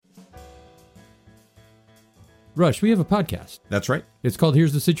Rush, we have a podcast. That's right. It's called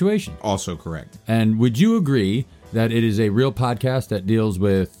Here's the Situation. Also correct. And would you agree that it is a real podcast that deals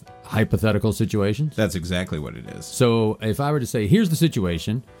with hypothetical situations? That's exactly what it is. So if I were to say, here's the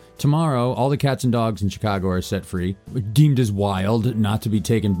situation. Tomorrow, all the cats and dogs in Chicago are set free, deemed as wild, not to be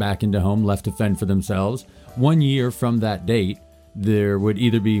taken back into home, left to fend for themselves. 1 year from that date, there would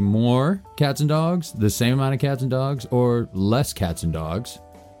either be more cats and dogs, the same amount of cats and dogs, or less cats and dogs.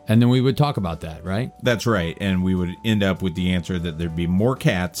 And then we would talk about that, right? That's right. And we would end up with the answer that there'd be more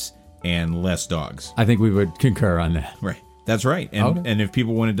cats and less dogs. I think we would concur on that. Right. That's right. And if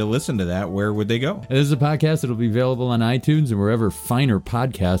people wanted to listen to that, where would they go? This is a podcast that will be available on iTunes and wherever finer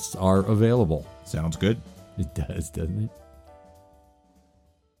podcasts are available. Sounds good. It does, doesn't it?